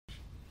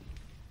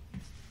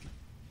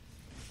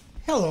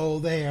Hello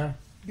there,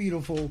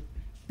 beautiful,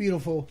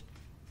 beautiful,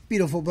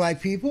 beautiful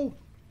black people.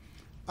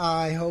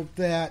 I hope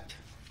that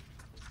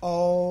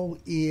all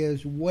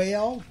is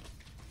well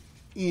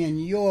in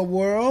your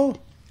world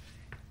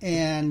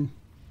and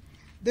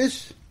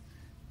this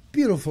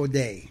beautiful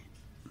day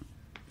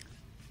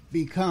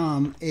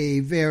become a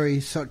very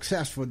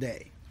successful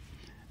day,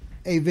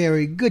 a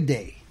very good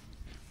day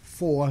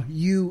for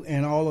you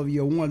and all of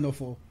your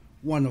wonderful,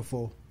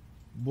 wonderful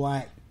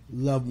black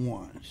loved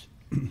ones.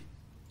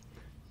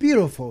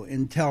 Beautiful,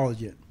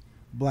 intelligent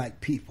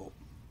black people.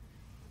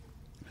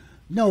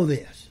 Know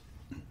this.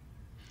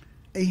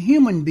 A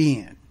human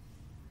being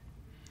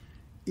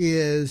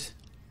is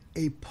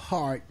a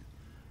part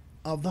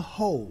of the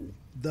whole,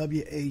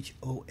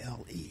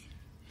 W-H-O-L-E.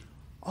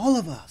 All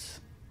of us,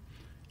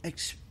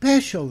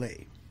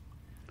 especially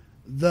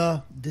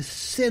the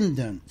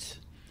descendants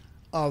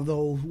of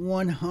those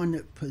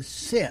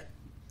 100%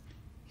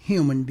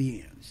 human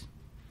beings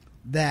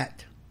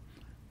that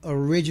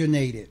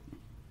originated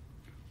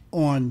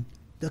on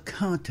the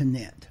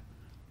continent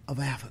of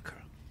Africa.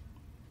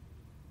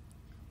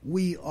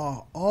 We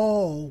are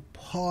all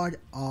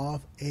part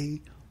of a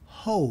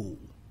whole.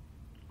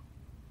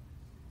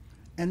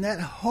 And that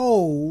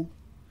whole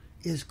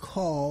is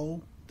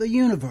called the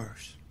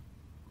universe.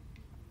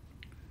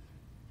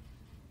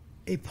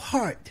 A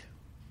part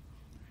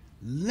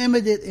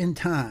limited in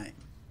time.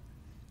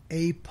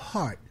 A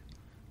part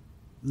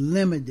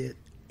limited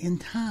in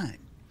time.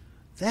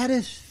 That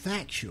is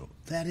factual.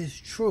 That is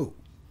true.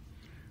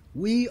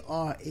 We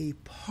are a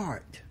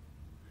part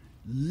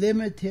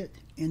limited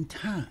in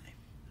time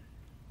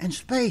and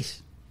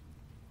space.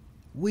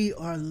 We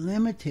are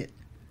limited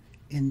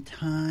in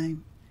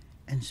time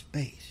and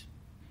space.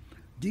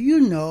 Do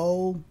you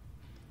know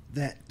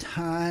that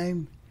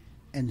time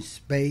and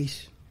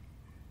space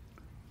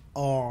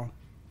will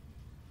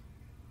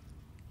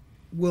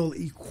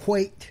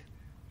equate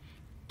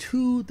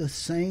to the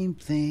same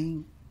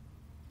thing?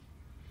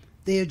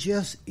 They're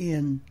just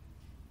in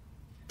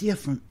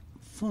different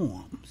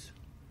forms.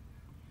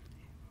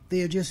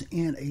 They're just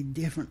in a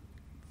different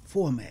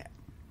format.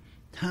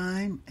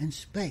 Time and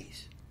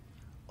space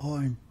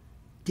are in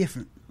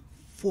different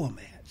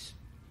formats.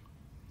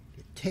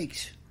 It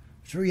takes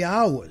 3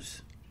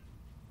 hours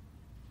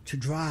to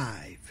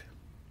drive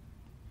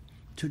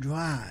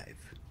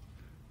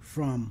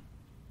from,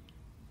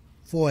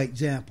 for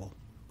example,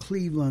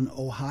 Cleveland,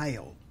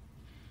 Ohio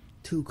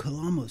to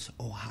Columbus,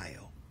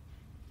 Ohio.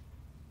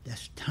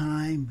 That's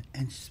time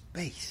and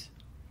space.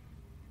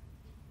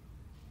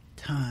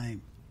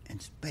 Time and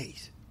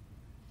space.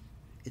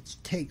 It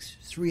takes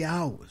 3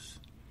 hours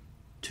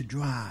to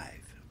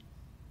drive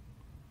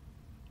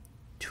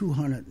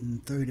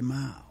 230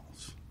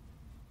 miles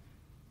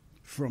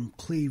from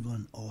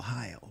Cleveland,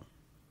 Ohio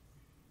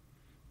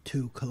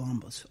to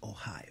Columbus,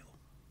 Ohio.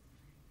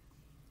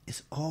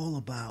 It's all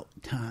about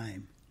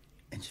time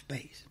and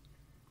space.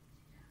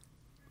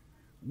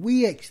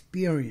 We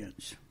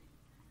experience,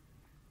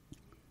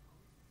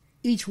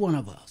 each one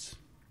of us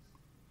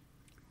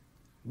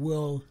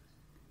will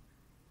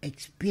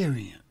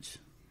experience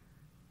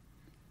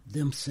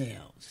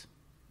themselves,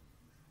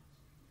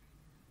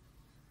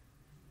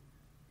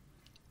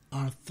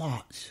 our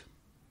thoughts,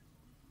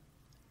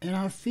 and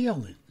our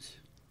feelings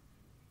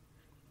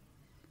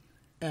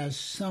as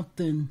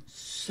something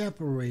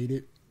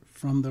separated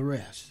from the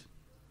rest.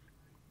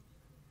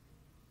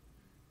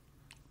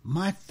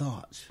 My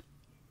thoughts,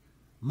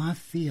 my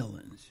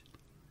feelings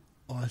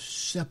are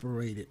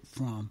separated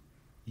from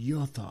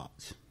your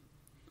thoughts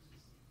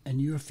and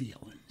your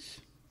feelings.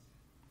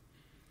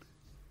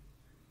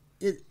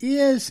 It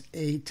is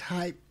a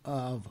type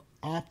of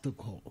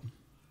optical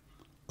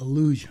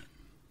illusion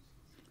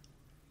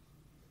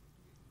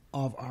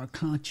of our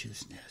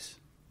consciousness.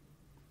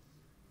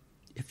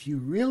 If you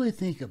really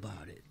think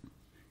about it,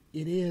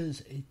 it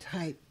is a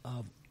type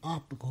of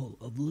optical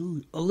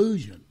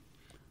illusion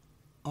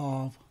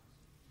of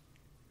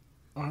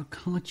our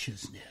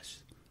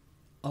consciousness,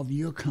 of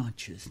your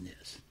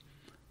consciousness,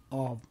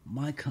 of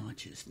my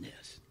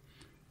consciousness.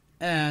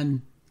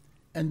 And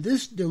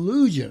this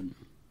delusion,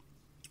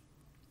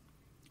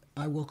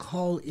 I will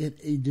call it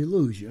a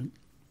delusion.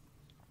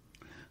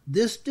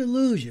 This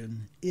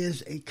delusion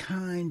is a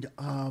kind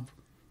of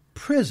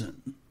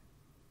prison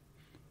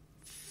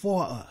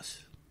for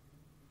us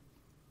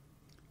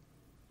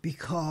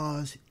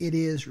because it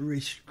is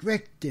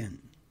restricting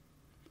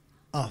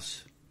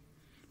us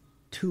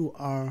to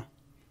our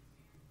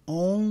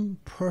own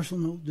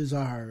personal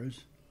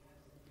desires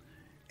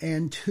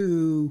and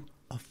to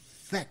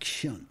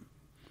affection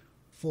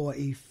for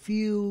a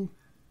few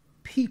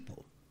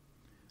people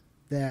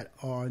that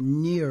are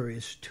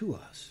nearest to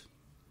us.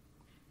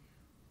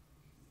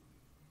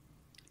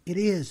 It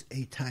is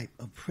a type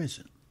of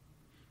prison.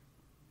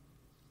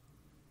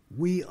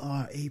 We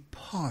are a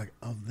part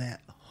of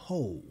that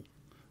whole,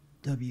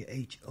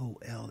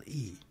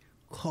 W-H-O-L-E,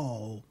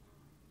 called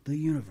the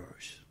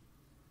universe.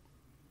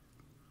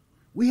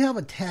 We have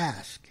a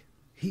task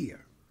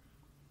here,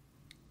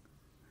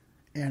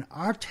 and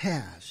our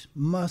task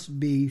must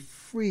be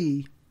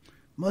free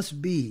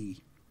must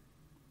be,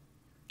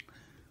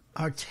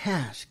 our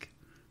task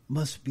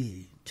must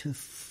be to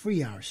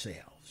free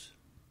ourselves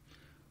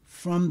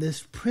from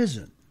this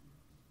prison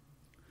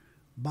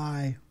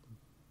by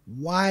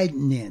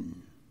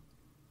widening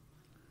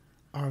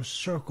our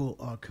circle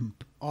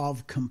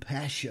of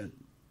compassion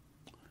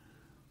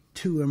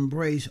to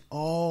embrace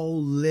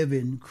all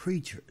living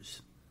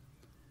creatures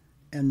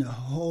and the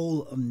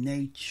whole of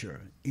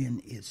nature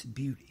in its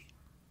beauty.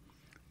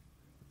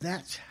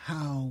 That's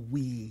how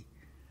we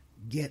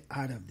get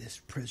out of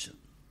this prison.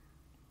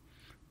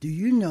 Do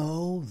you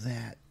know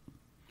that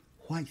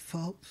white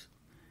folks,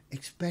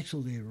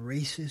 especially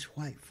racist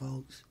white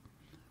folks,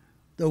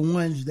 the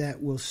ones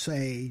that will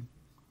say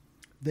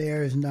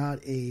there is not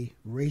a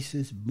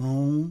racist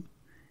bone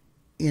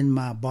in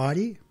my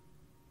body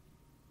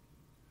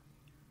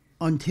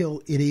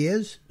until it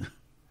is,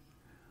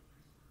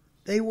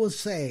 they will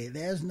say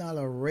there's not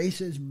a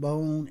racist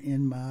bone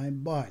in my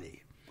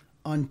body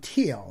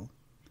until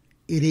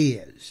it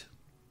is.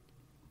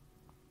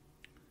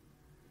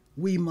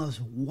 We must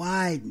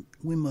widen.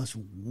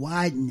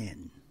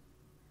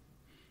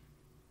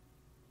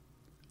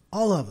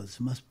 All of us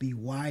must be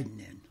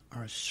widening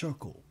our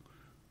circle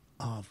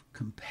of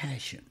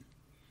compassion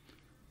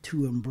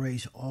to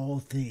embrace all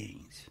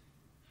things,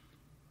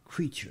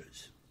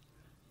 creatures,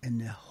 and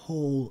the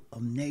whole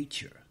of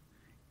nature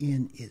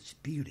in its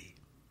beauty.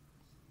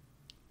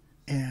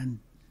 And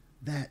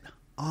that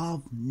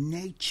of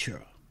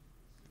nature,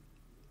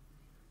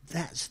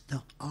 that's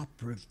the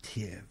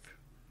operative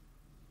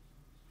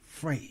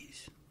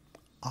phrase,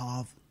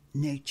 of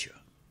nature.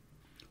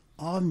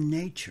 Of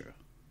nature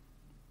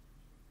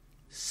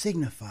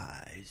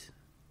signifies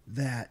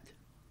that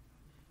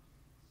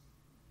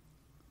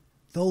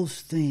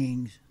those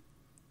things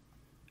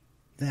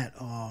that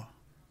are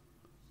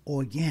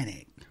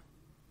organic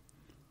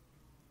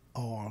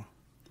are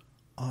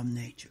of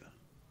nature.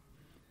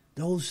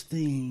 Those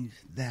things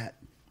that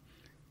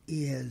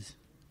is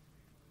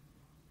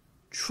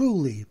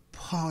truly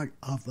part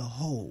of the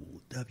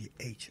whole,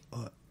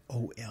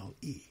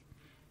 W-H-O-L-E.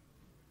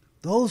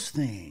 Those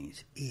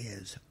things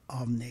is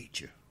of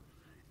nature,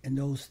 and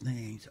those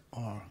things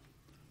are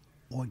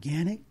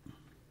organic,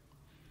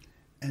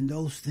 and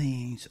those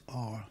things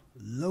are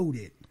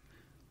loaded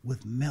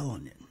with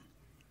melanin,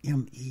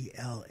 M-E-L-A-N-I-N,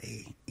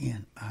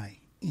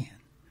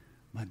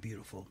 my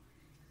beautiful,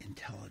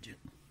 intelligent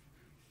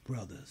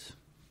brothers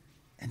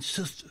and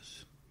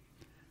sisters.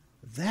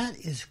 That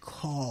is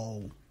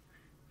called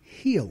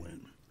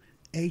healing,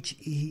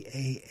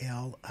 H-E-A-L-I-N-G.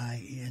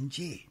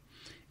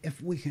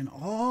 If we can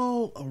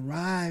all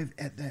arrive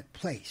at that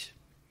place,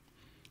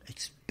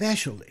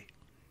 especially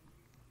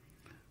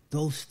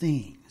those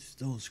things,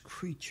 those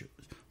creatures,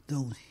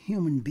 those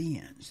human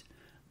beings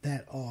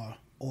that are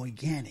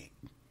organic,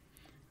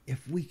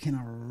 if we can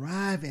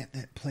arrive at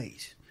that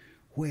place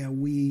where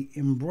we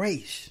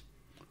embrace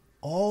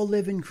all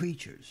living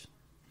creatures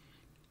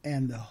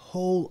and the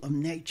whole of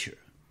nature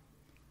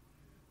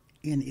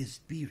in its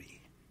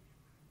beauty,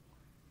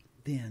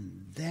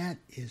 then that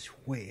is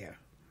where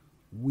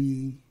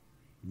we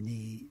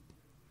need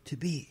to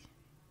be.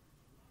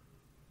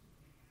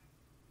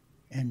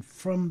 And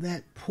from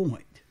that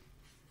point,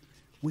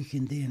 we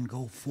can then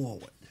go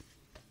forward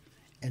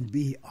and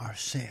be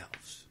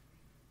ourselves.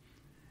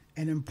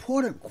 An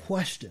important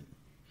question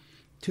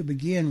to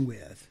begin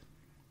with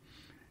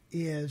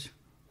is,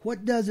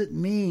 what does it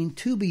mean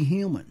to be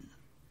human?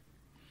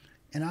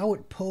 And I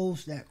would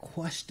pose that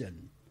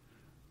question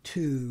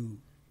to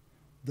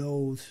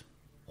those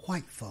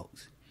white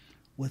folks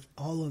with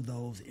all of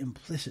those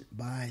implicit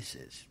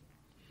biases.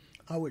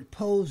 I would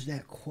pose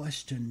that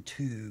question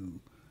to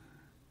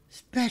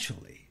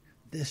especially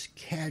this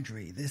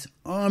cadre, this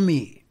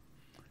army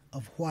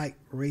of white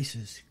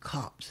racist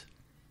cops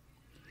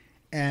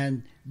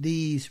and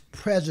these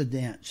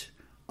presidents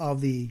of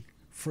the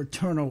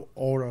Fraternal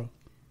Order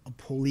of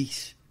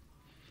Police,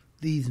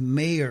 these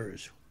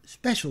mayors,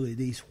 especially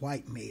these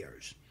white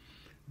mayors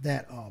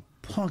that are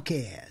punk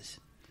ass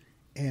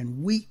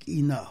and weak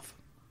enough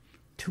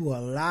to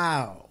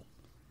allow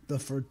the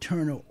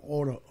Fraternal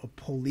Order of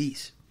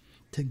Police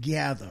to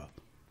gather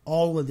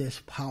all of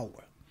this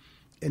power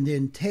and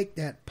then take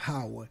that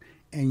power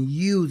and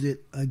use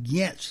it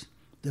against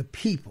the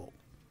people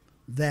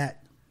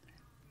that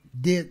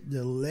did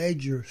the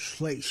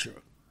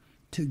legislature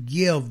to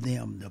give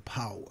them the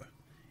power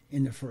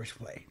in the first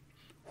place.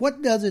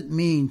 What does it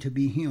mean to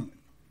be human?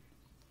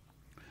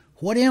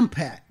 What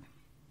impact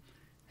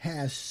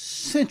has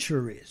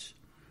centuries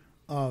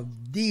of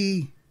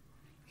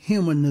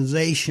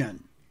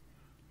dehumanization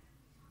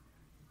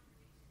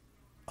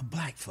of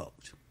black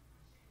folks?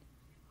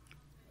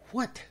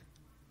 What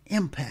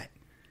impact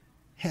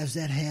has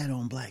that had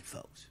on black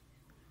folks?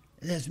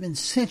 It has been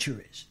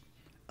centuries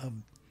of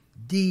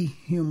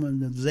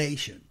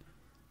dehumanization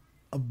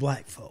of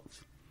black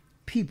folks,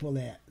 people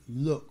that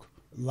look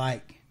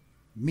like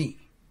me.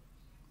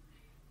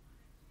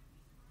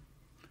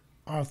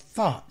 Our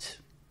thoughts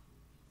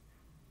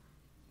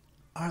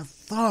are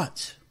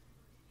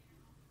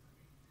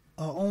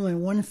only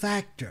one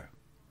factor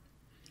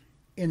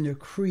in the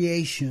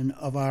creation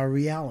of our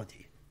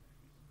reality.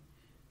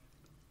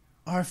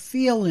 Our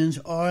feelings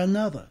are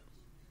another,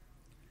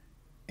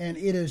 and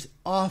it is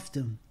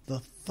often the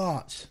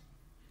thoughts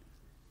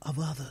of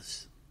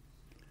others.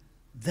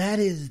 That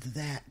is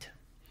that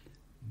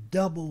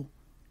double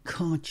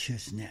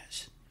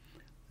consciousness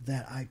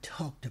that I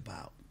talked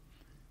about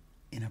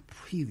in a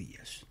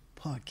previous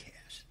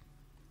podcast.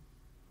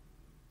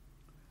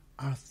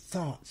 Our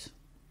thoughts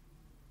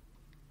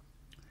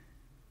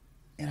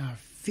and our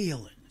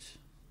feelings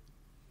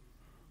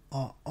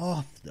are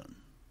often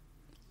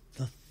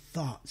the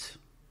thoughts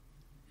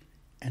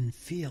and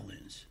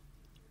feelings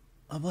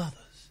of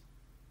others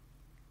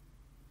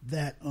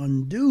that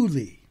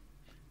unduly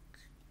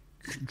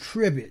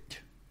contribute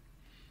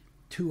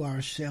to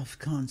our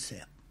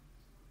self-concept.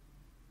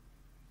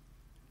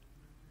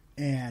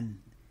 And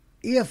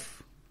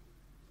if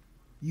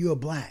you're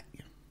black,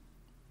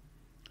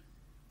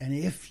 and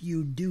if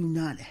you do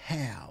not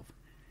have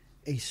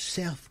a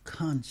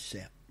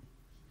self-concept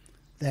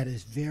that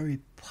is very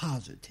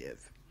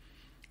positive,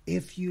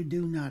 if you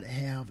do not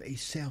have a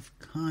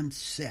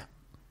self-concept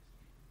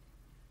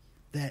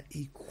that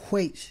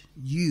equates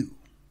you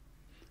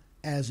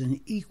as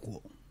an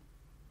equal,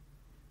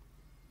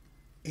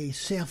 a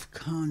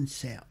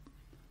self-concept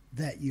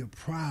that you're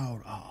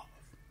proud of,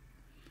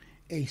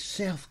 a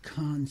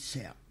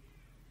self-concept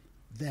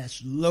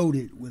that's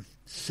loaded with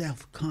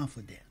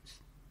self-confidence.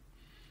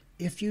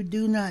 If you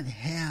do not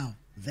have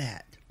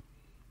that,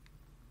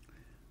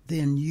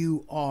 then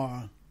you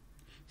are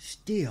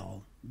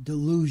still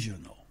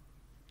delusional.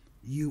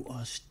 You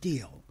are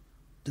still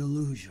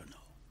delusional.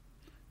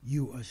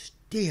 You are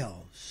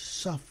still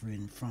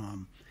suffering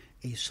from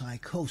a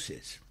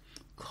psychosis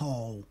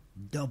called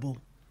double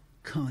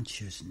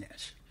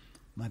consciousness,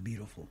 my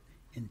beautiful,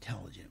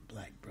 intelligent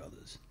black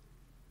brothers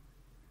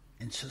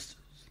and sisters.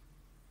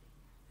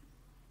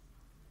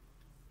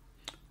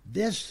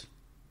 This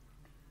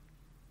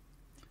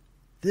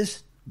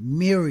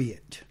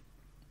myriad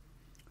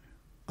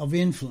of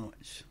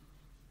influence,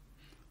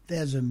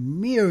 there's a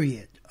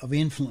myriad of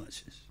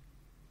influences,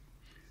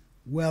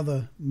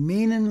 whether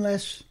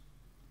meaningless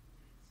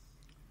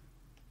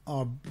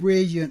or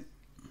brilliant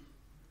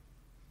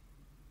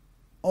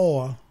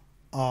or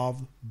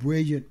of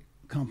brilliant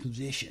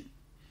composition,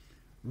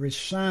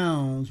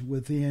 resounds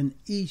within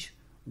each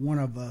one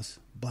of us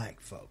black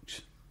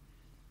folks.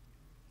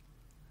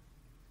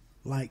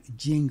 Like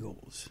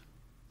jingles,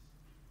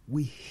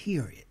 we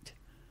hear it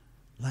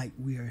like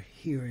we are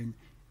hearing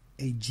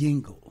a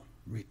jingle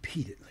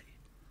repeatedly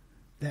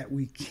that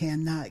we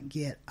cannot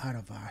get out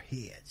of our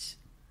heads.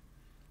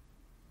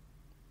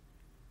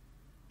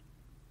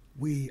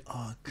 We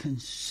are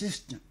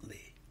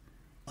consistently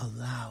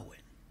allowing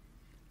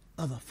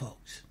other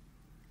folks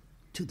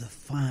to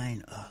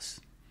define us,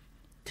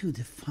 to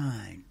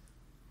define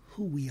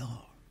who we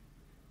are,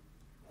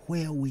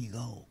 where we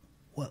go,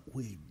 what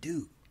we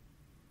do,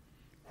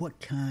 what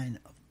kind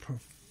of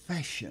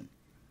profession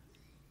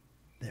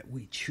that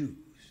we choose.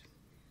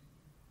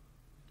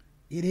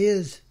 It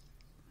is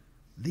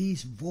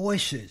these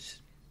voices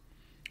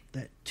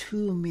that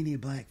too many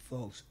black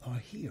folks are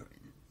hearing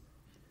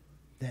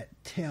that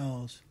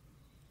tells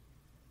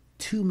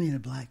too many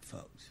black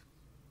folks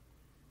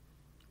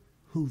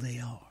who they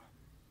are.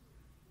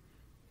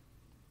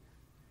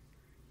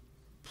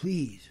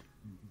 Please,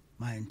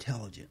 my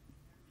intelligent,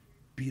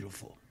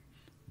 beautiful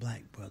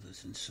black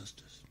brothers and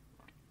sisters,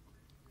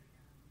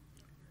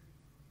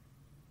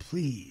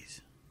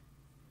 please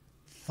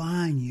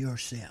find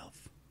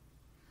yourself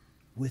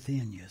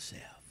within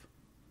yourself.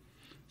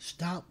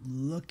 Stop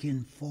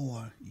looking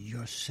for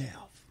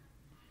yourself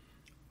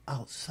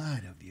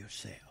outside of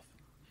yourself.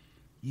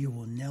 You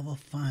will never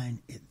find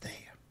it there.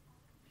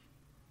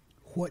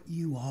 What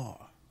you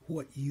are,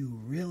 what you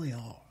really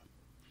are,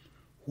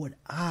 what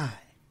I'm,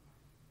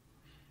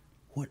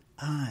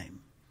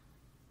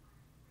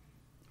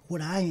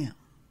 what I am,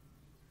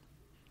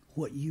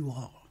 what you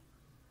are,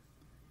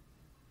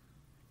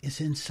 it's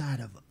inside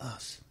of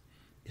us.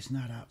 It's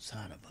not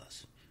outside of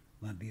us,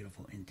 my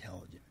beautiful,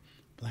 intelligent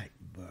black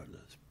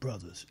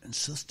brothers and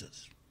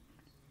sisters.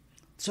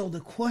 So the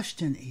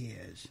question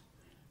is,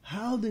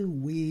 how do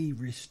we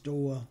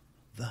restore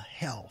the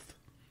health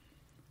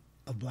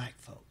of black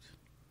folks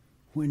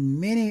when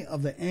many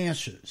of the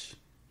answers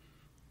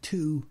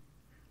to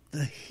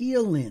the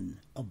healing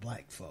of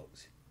black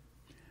folks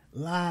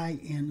lie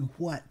in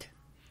what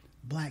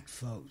black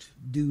folks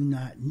do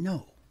not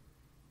know,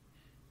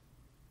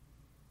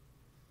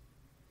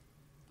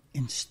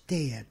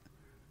 instead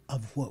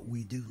of what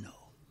we do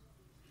know?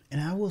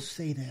 And I will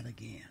say that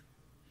again.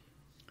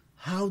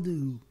 How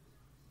do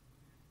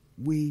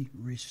we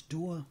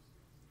restore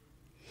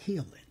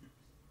healing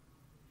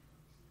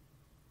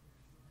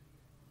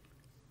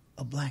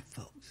of black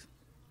folks,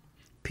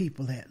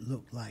 people that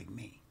look like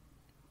me,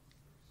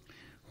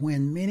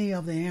 when many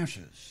of the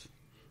answers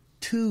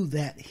to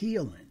that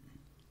healing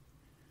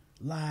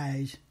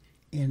lies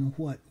in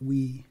what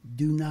we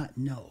do not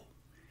know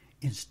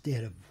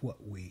instead of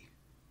what we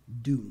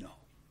do know?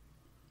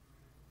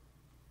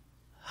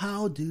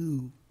 How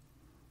do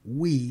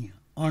we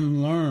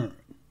unlearn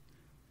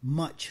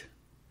much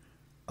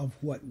of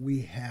what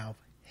we have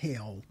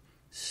held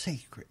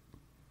sacred.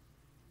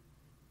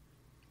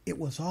 It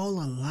was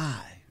all a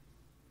lie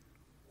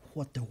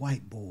what the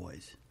white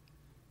boys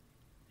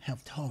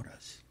have taught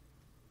us.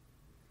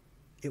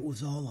 It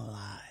was all a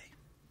lie.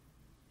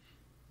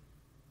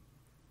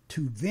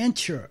 To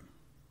venture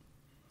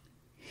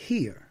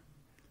here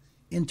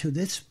into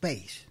this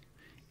space,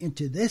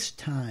 into this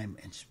time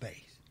and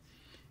space,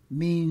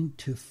 mean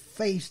to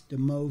face the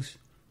most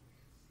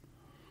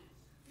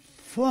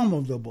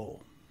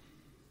formidable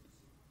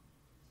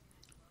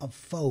of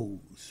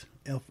foes,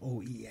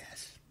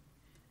 F-O-E-S,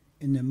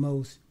 in the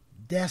most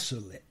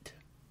desolate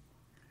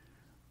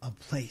of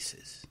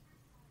places.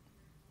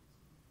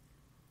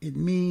 It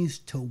means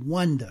to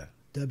wander,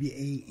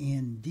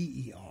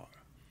 W-A-N-D-E-R,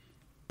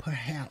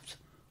 perhaps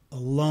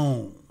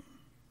alone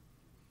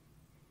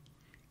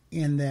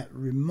in that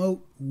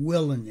remote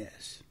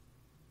wilderness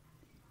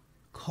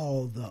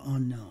called the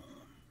unknown.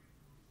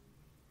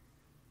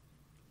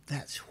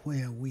 That's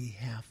where we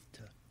have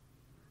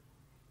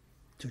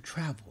to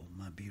travel,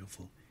 my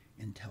beautiful,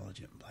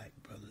 intelligent black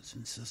brothers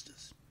and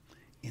sisters,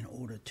 in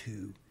order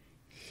to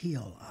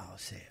heal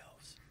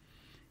ourselves.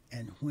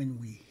 And when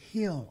we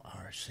heal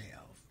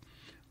ourselves,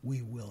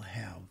 we will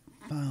have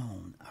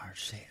found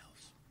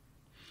ourselves.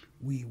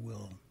 We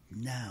will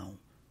now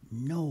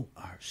know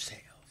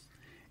ourselves.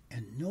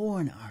 And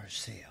knowing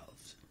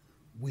ourselves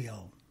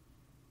will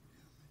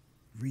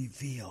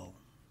reveal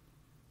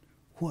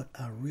what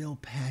our real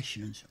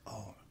passions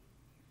are.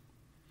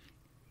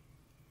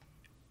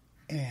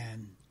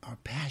 And our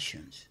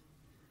passions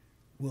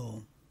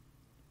will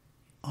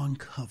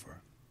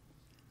uncover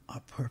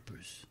our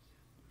purpose.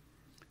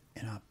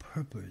 And our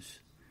purpose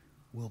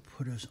will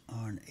put us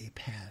on a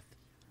path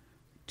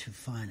to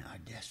find our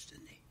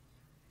destiny.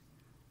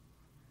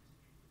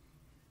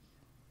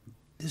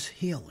 This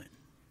healing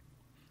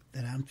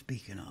that I'm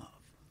speaking of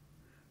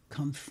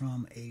comes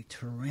from a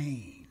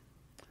terrain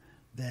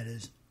that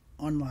is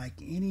unlike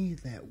any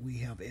that we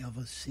have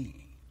ever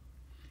seen.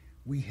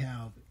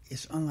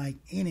 It's unlike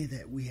any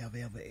that we have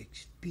ever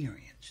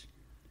experienced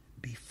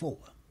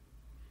before,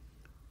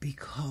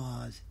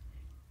 because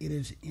it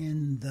is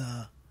in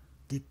the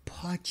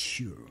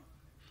departure.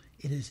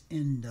 It is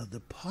in the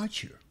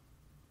departure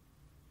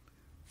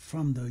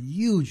from the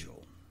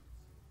usual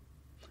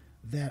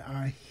that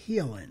our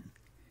healing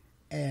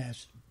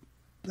as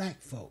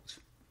black folks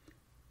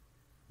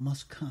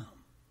must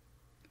come.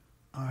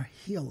 Our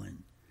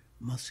healing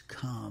must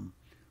come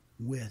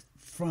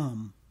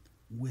from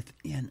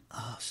within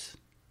us,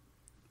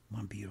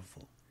 my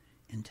beautiful,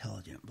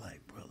 intelligent black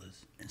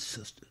brothers and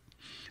sisters.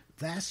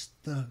 That's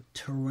the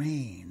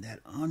terrain, that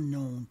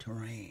unknown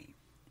terrain,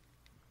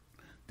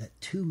 that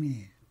too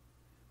many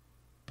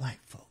black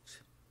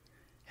folks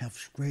have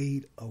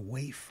strayed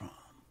away from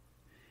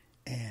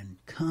and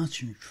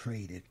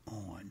concentrated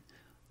on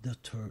the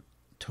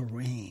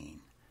terrain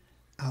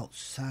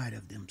outside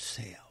of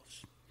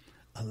themselves,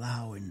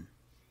 allowing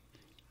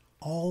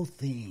all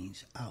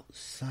things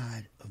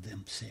outside of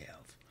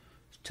themselves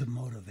to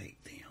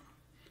motivate them,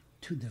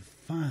 to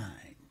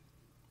define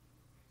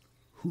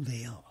who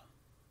they are.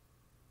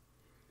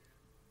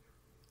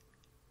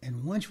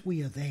 And once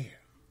we are there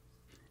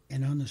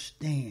and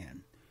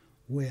understand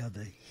where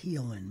the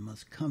healing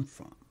must come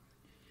from,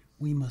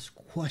 we must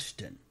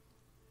question.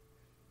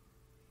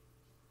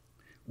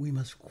 We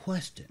must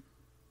question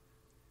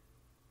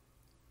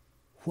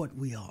what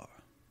we are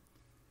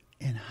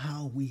and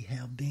how we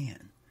have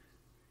been.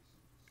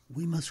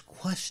 We must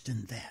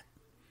question that,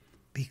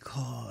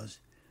 because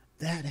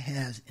that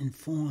has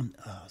informed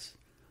us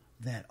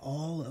that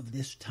all of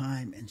this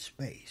time and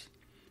space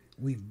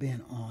we've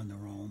been on the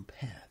wrong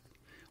path.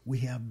 We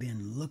have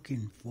been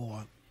looking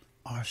for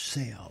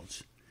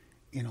ourselves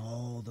in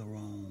all the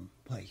wrong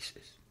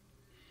places.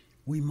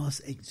 We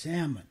must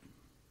examine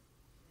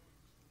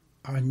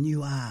our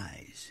new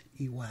eyes,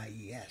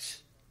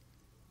 E-Y-E-S,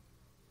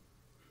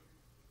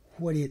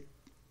 what it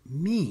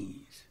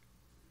means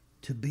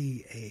to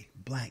be a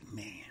black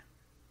man,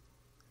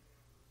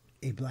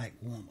 a black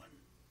woman,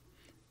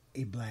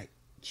 a black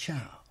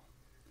child,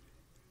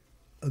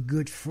 a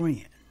good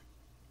friend,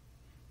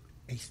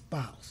 a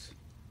spouse,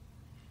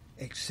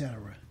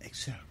 etc.,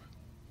 etc.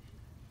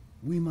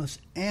 We must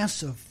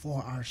answer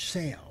for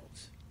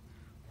ourselves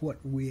what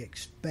we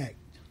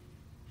expect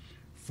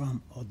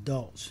from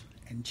adults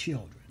and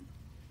children,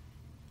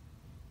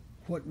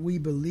 what we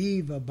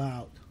believe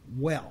about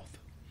wealth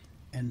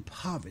and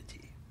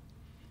poverty,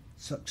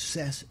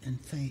 success and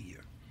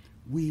failure.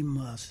 We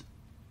must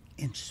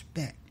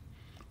inspect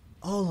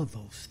all of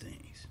those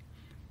things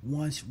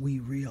once we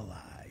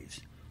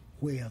realize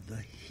where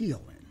the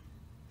healing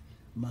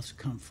must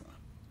come from.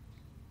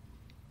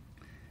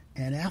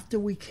 And after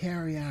we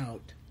carry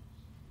out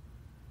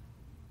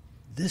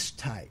this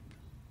type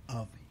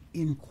of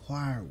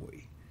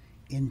inquiry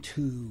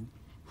into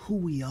who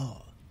we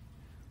are,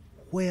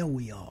 where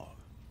we are,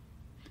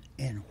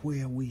 and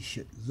where we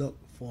should look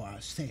for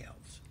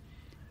ourselves,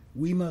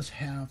 we must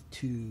have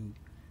to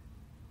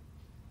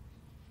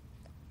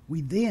We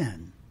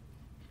then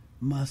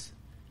must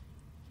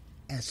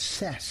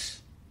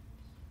assess.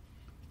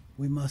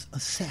 We must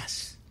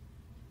assess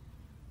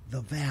the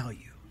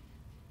value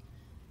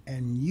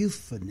and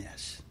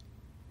usefulness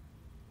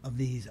of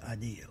these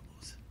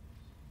ideals.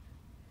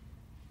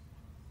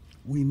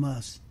 We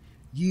must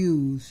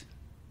use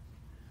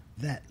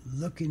that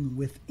looking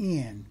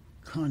within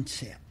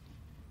concept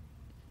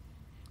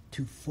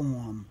to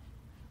form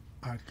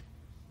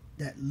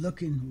that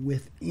looking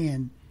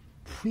within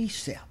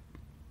precept.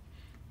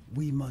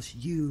 We must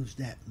use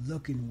that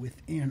looking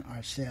within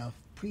ourselves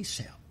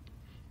precept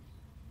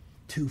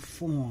to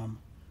form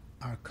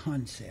our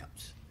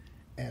concepts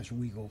as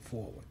we go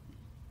forward.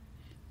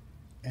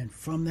 And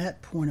from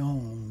that point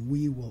on,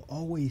 we will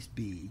always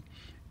be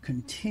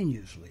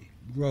continuously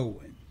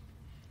growing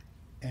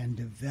and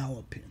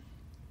developing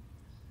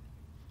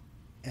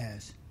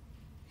as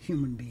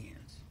human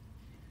beings.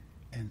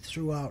 And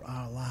throughout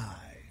our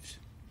lives,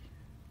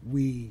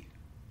 we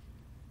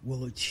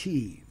will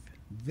achieve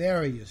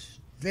various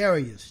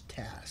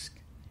tasks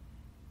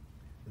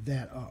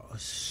that are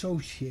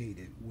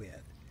associated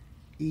with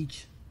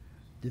each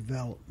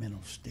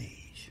developmental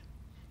stage.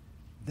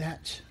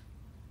 That's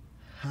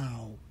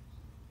how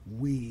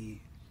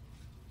we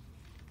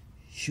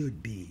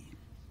should be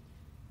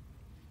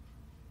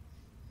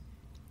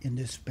in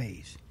this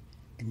space,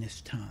 in this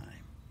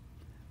time,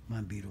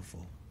 my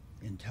beautiful,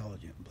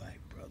 intelligent black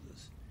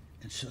brothers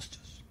and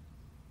sisters.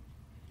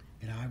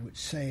 And I would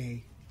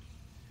say,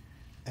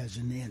 as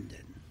an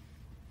ending,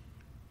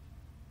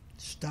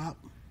 stop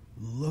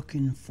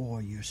looking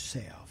for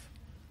yourself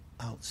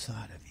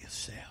outside of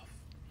yourself.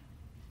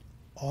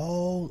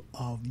 All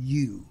of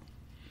you,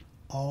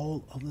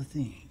 all of the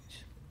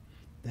things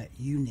that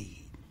you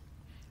need,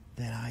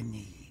 that I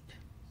need,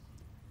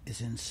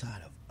 is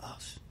inside of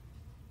us.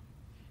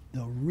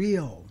 The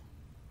real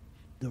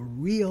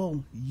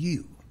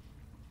you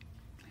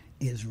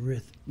is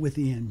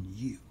within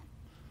you.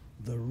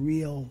 The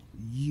real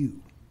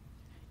you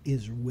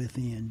is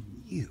within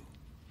you.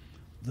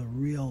 The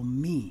real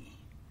me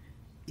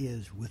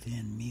is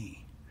within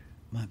me,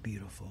 my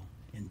beautiful,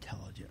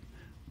 intelligent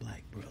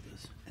black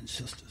brothers and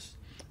sisters.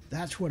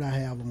 That's what I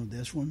have on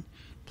this one.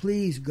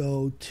 Please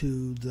go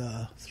to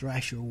the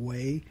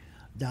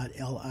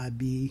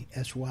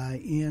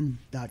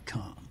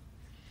thrasherway.libsyn.com.